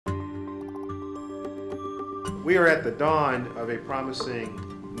We are at the dawn of a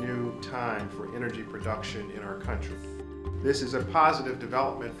promising new time for energy production in our country. This is a positive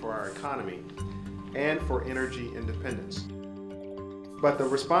development for our economy and for energy independence. But the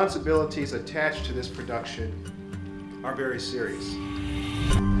responsibilities attached to this production are very serious.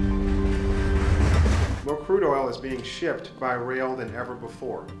 More crude oil is being shipped by rail than ever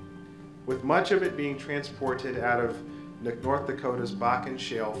before, with much of it being transported out of North Dakota's Bakken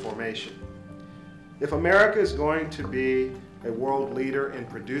Shale formation. If America is going to be a world leader in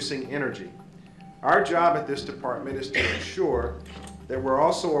producing energy, our job at this department is to ensure that we're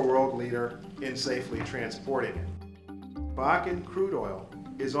also a world leader in safely transporting it. Bakken crude oil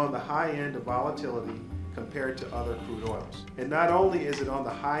is on the high end of volatility compared to other crude oils. And not only is it on the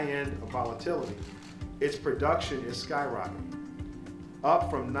high end of volatility, its production is skyrocketing,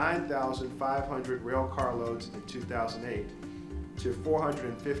 up from 9,500 rail car loads in 2008 to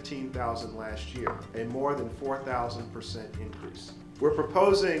 415,000 last year, a more than 4,000% increase. We're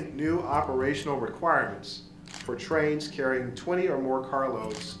proposing new operational requirements for trains carrying 20 or more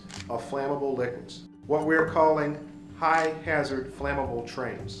carloads of flammable liquids, what we're calling high-hazard flammable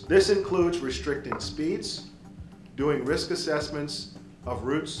trains. This includes restricting speeds, doing risk assessments of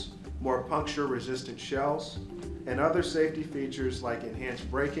routes, more puncture-resistant shells, and other safety features like enhanced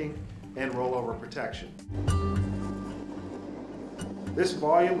braking and rollover protection. This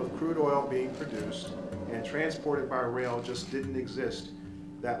volume of crude oil being produced and transported by rail just didn't exist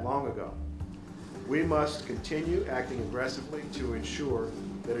that long ago. We must continue acting aggressively to ensure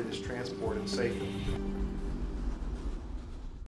that it is transported safely.